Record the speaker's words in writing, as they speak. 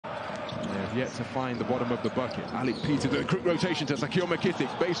have yet to find the bottom of the bucket. Alec Peters, a quick rotation to Shaq McKissic.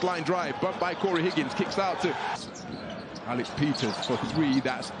 Baseline drive, bumped by Corey Higgins. Kicks out to Alec Peters for three.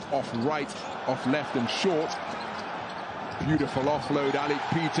 That's off right, off left and short. Beautiful offload. Alec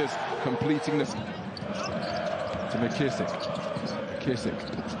Peters completing this to McKissic. McKissic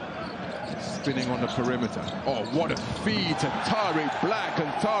spinning on the perimeter. Oh, what a feed to Tariq Black, and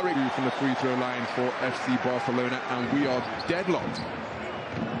Tariq from the free throw line for FC Barcelona, and we are deadlocked.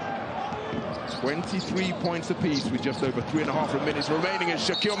 23 points apiece with just over 3.5 minutes remaining, and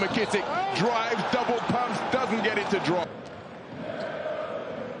Shaq McKissic drives, double pumps, doesn't get it to drop.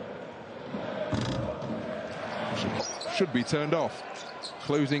 Should be turned off.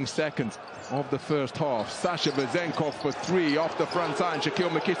 Closing seconds of the first half. Sasha Vezenkov for three off the front line. Shaq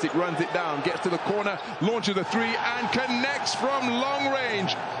McKissic runs it down, gets to the corner, launches a three and connects from long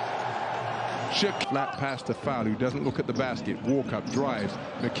range. Flat pass to Foul, who doesn't look at the basket. Walk up, drives.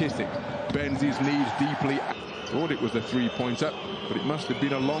 McKissic bends his knees deeply. Thought it was a three-pointer, but it must have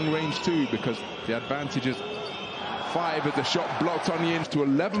been a long range too, because the advantage is 5 as the shot blocked on the end, to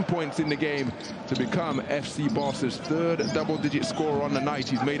 11 points in the game to become FC Barca's third double-digit scorer on the night.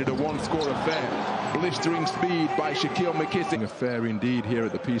 He's made it a one-score affair. Blistering speed by Shaq McKissic. Affair indeed here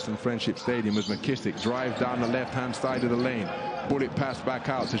at the Peace and Friendship Stadium as McKissic drives down the left-hand side of the lane. Bullet pass back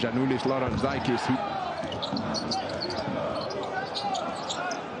out to Janulis Laurentzaikis, who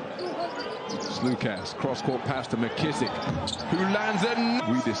Slukas, cross-court pass to McKissic, who lands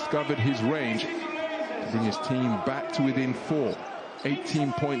and we discovered his range. Bring his team back to within 4.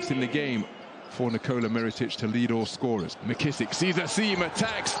 18 points in the game for Nikola Mirotic to lead all scorers. McKissic sees a seam,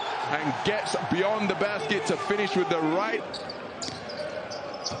 attacks and gets beyond the basket to finish with the right.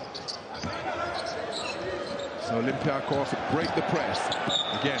 So Olympiacos break the press.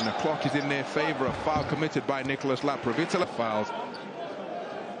 Again, the clock is in their favor. A foul committed by Nicolas Laprovitala. Fouls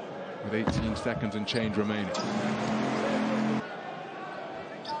with 18 seconds and change remaining.